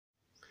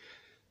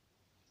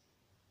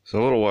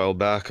So a little while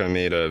back I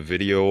made a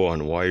video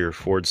on why your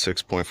Ford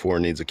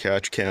 6.4 needs a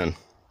catch can,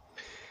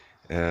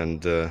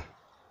 and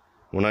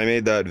when I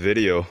made that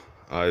video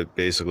I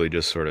basically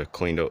just sort of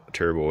cleaned out the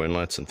turbo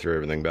inlets and threw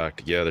everything back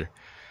together.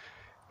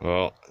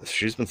 Well,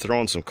 she's been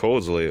throwing some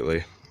codes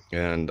lately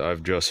and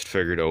I've just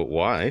figured out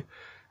why,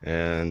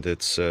 and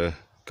it's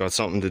got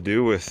something to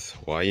do with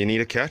why you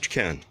need a catch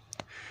can.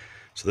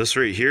 So this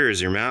right here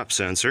is your map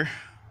sensor,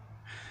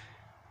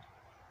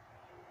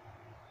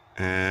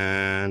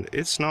 and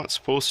it's not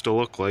supposed to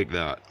look like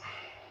that.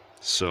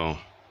 So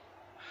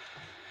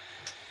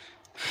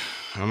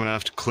I'm gonna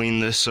have to clean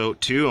this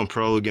out too. I'm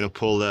probably gonna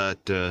pull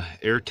that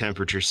air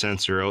temperature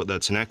sensor out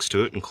that's next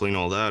to it and clean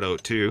all that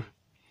out too.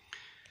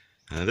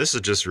 This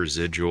is just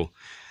residual.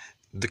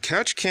 The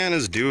catch can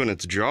is doing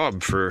its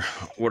job for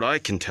what I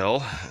can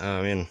tell.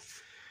 I mean,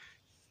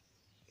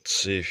 let's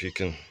see if you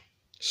can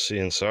see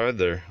inside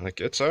there. Like,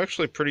 it's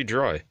actually pretty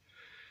dry.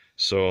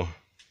 So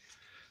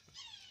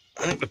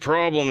I think the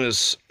problem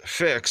is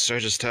fixed. I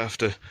just have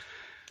to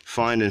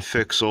find and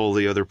fix all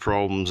the other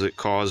problems it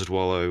caused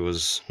while I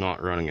was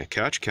not running a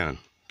catch can.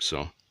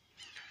 So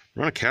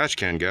run a catch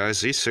can, guys.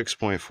 These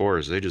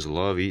 6.4s, they just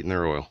love eating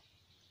their oil.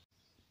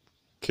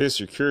 In case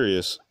you're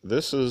curious,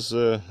 this is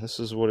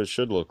what it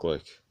should look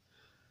like.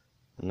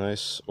 A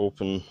nice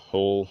open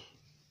hole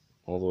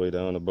all the way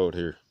down about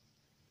here.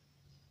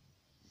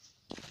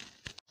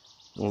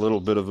 A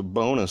little bit of a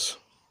bonus.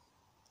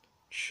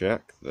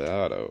 Check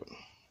that out.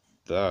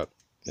 That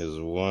is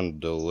one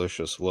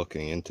delicious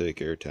looking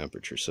intake air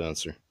temperature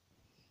sensor.